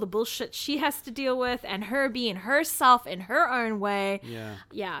 All the bullshit she has to deal with and her being herself in her own way.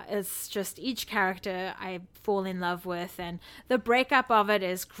 Yeah, it's just each character I fall in love with. And the breakup of it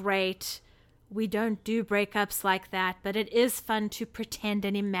is great. We don't do breakups like that, but it is fun to pretend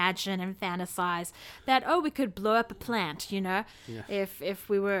and imagine and fantasize that, we could blow up a plant, if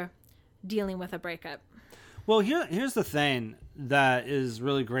we were dealing with a breakup. Well, here's the thing that is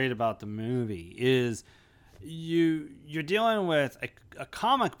really great about the movie is you're dealing with a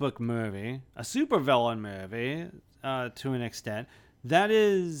comic book movie, a supervillain movie, to an extent. That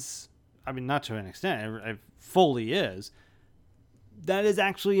is, not to an extent, it fully is. That is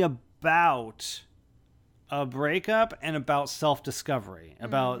actually about a breakup and about self-discovery,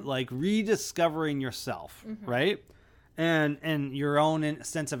 about rediscovering yourself, right? And your own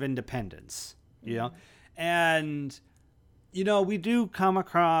sense of independence, and we do come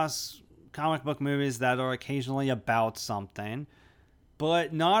across comic book movies that are occasionally about something,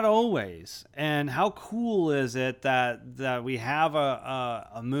 but not always. And how cool is it that we have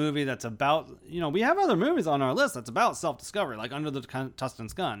a movie that's about, we have other movies on our list that's about self-discovery, like Under the Tuscan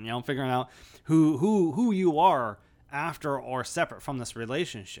Sun, figuring out who you are after or separate from this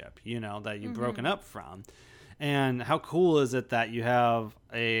relationship, that you've broken up from. And how cool is it that you have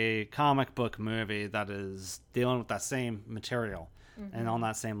a comic book movie that is dealing with that same material and on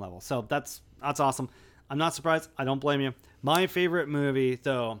that same level. So that's awesome. I'm not surprised. I don't blame you. My favorite movie,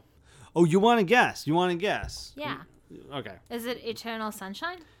 though. Oh, you want to guess? Yeah. Okay. Is it Eternal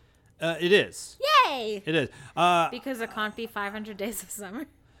Sunshine? It is. Yay! It is. Because it can't be 500 Days of Summer.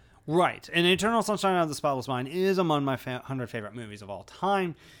 Right. And Eternal Sunshine of the Spotless Mind is among my 100 favorite movies of all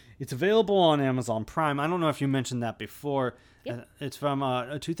time. It's available on Amazon Prime. I don't know if you mentioned that before. Yep. It's from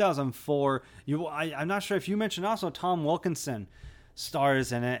 2004. I'm not sure if you mentioned also Tom Wilkinson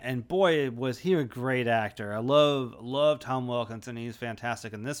stars in it. And boy, was he a great actor. I love Tom Wilkinson. He's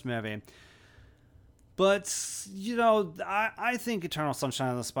fantastic in this movie. But, I think Eternal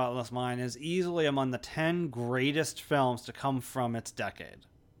Sunshine of the Spotless Mind is easily among the 10 greatest films to come from its decade.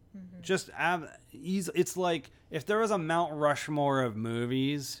 It's like if there was a Mount Rushmore of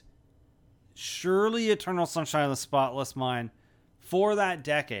movies, surely Eternal Sunshine of the Spotless Mind for that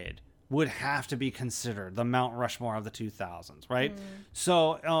decade would have to be considered the Mount Rushmore of the 2000s, right?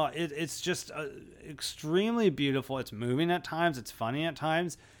 So it's just extremely beautiful. It's moving at times. It's funny at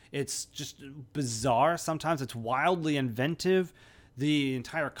times. It's just bizarre. Sometimes it's wildly inventive. The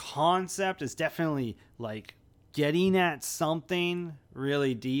entire concept is definitely like getting at something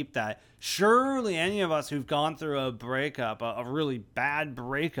really deep that surely any of us who've gone through a breakup, a really bad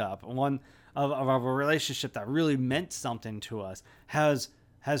breakup, one of a relationship that really meant something to us, has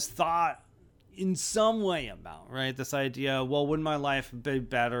thought in some way about, right? This idea, well, wouldn't my life be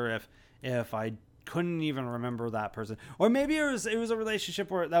better if I couldn't even remember that person? Or maybe it was a relationship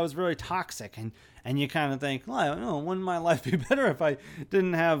where that was really toxic, and you kind of think, well, I don't know, wouldn't my life be better if I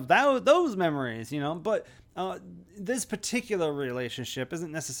didn't have those memories, But this particular relationship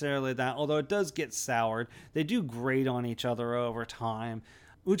isn't necessarily that, although it does get soured. They do grate on each other over time,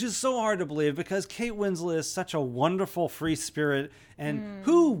 which is so hard to believe because Kate Winslet is such a wonderful free spirit, and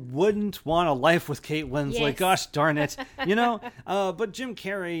who wouldn't want a life with Kate Winslet? Yes. Gosh darn it, But Jim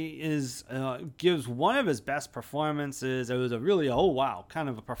Carrey gives one of his best performances. It was a really kind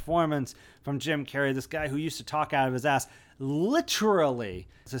of a performance from Jim Carrey, this guy who used to talk out of his ass, literally.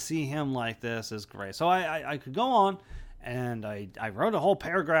 To see him like this is great. So I could go on, and I wrote a whole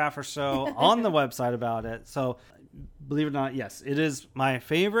paragraph or so on the website about it. So believe it or not, yes, it is my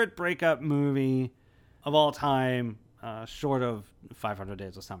favorite breakup movie of all time, short of 500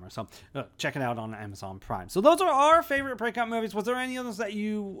 Days of Summer. So check it out on Amazon Prime. So those are our favorite breakup movies. Was there any others that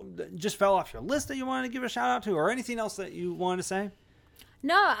you just fell off your list that you wanted to give a shout out to, or anything else that you wanted to say?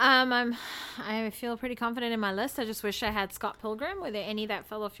 No, I feel pretty confident in my list. I just wish I had Scott Pilgrim. Were there any that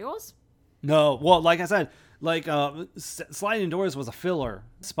fell off yours? No. Well, like I said, Sliding Doors was a filler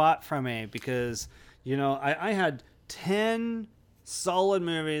spot for me because, I had 10 solid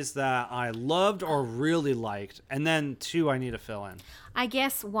movies that I loved or really liked, and then 2 I need to fill in. I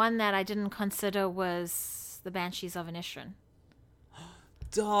guess one that I didn't consider was The Banshees of Inisherin.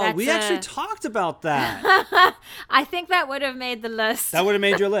 Duh, we actually talked about that. I think that would have made the list. That would have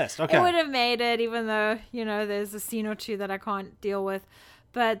made your list. Okay. It would have made it, even though, there's a scene or two that I can't deal with.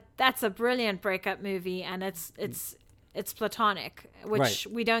 But that's a brilliant breakup movie, and it's platonic, which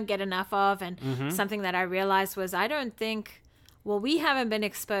we don't get enough of. And something that I realized was we haven't been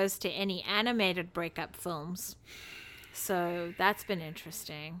exposed to any animated breakup films. So that's been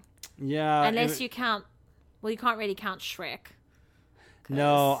interesting. Yeah. Unless you count, you can't really count Shrek.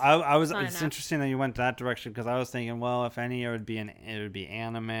 No, I was. It's interesting that you went that direction because I was thinking, well, if any, it would be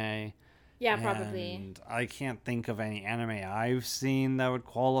anime. Yeah, probably. And I can't think of any anime I've seen that would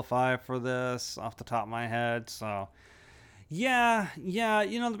qualify for this off the top of my head. So, yeah.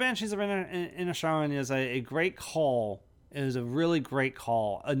 The Banshees of Inisherin is a great call. It is a really great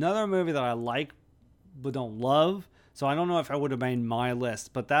call. Another movie that I like but don't love. So I don't know if I would have made my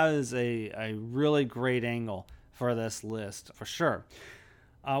list, but that is a really great angle for this list for sure.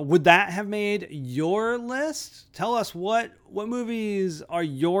 Would that have made your list? Tell us what movies are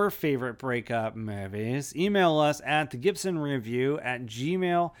your favorite breakup movies. Email us at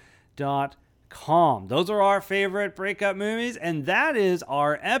thegibsonreview@gmail.com. Those are our favorite breakup movies, and that is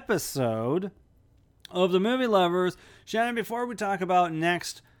our episode of The Movie Lovers. Shannon, before we talk about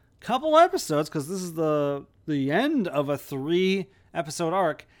next couple episodes, because this is the end of a 3-episode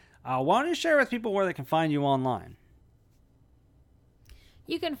arc, why don't you share with people where they can find you online?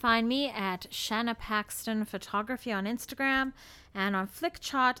 You can find me at Shanna Paxton Photography on Instagram and on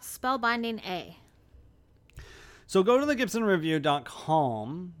Flickchart Spellbinding A. So go to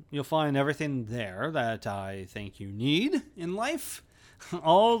thegibsonreview.com. You'll find everything there that I think you need in life.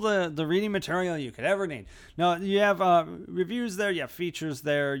 all the reading material you could ever need. No, you have reviews there, you have features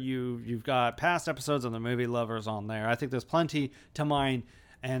there, you've got past episodes of the Movie Lovers on there. I think there's plenty to mine,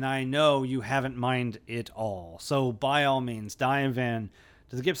 and I know you haven't mined it all. So by all means, dive in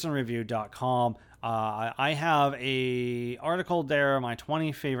to thegibsonreview.com. I have a article there, my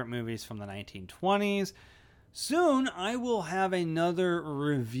 20 favorite movies from the 1920s. Soon, I will have another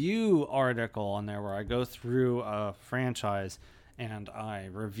review article on there where I go through a franchise and I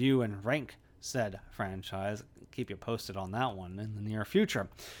review and rank said franchise. Keep you posted on that one in the near future.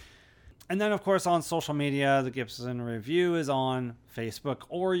 And then, of course, on social media, the Gibson Review is on Facebook,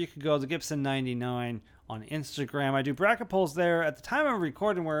 or you could go to Gibson99 on Instagram. I do bracket polls there. At the time of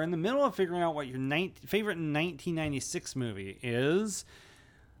recording, we're in the middle of figuring out what your favorite 1996 movie is.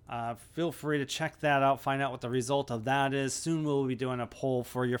 Feel free to check that out, find out what the result of that is. Soon we'll be doing a poll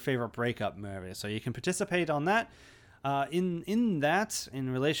for your favorite breakup movie, so you can participate on that. In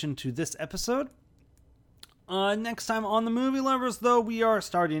relation to this episode. Next time on the Movie Lovers, though, we are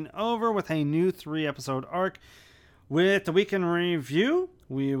starting over with a new 3-episode arc with the Weekend Review.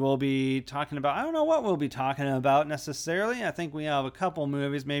 We will be talking about, I don't know what we'll be talking about necessarily. I think we have a couple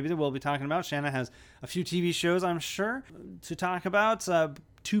movies maybe that we'll be talking about. Shanna has a few TV shows, I'm sure, to talk about.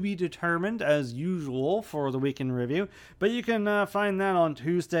 To be determined, as usual, for the Weekend Review. But you can find that on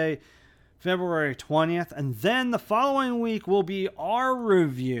Tuesday, February 20th. And then the following week will be our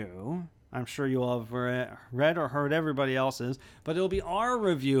review. I'm sure you'll have read or heard everybody else's. But it'll be our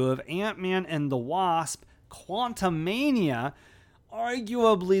review of Ant-Man and the Wasp, Quantumania.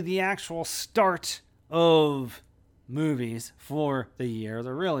 Arguably the actual start of movies for the year.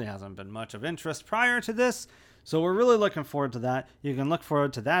 There really hasn't been much of interest prior to this. So we're really looking forward to that. You can look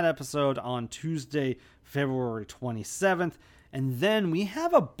forward to that episode on Tuesday, February 27th. And then we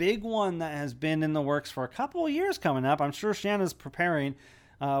have a big one that has been in the works for a couple of years coming up. I'm sure Shanna's preparing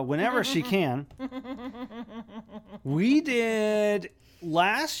whenever she can. We did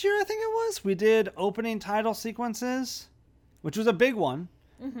last year, I think it was. We did opening title sequences, which was a big one.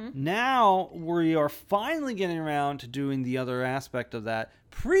 Mm-hmm. Now we are finally getting around to doing the other aspect of that,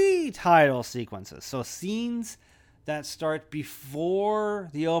 pre-title sequences. So scenes that start before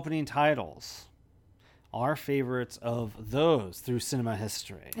the opening titles. Our favorites of those through cinema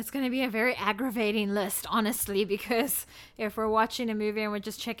history. It's going to be a very aggravating list, honestly, because if we're watching a movie and we're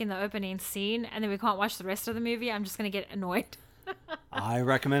just checking the opening scene and then we can't watch the rest of the movie, I'm just going to get annoyed. I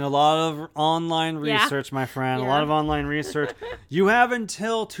recommend a lot of online research, my friend. Yeah. A lot of online research. You have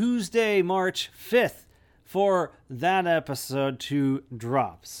until Tuesday, March 5th for that episode to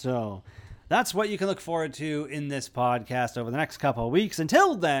drop. So that's what you can look forward to in this podcast over the next couple of weeks.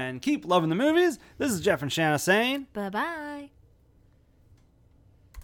 Until then, keep loving the movies. This is Jeff and Shanna saying bye-bye.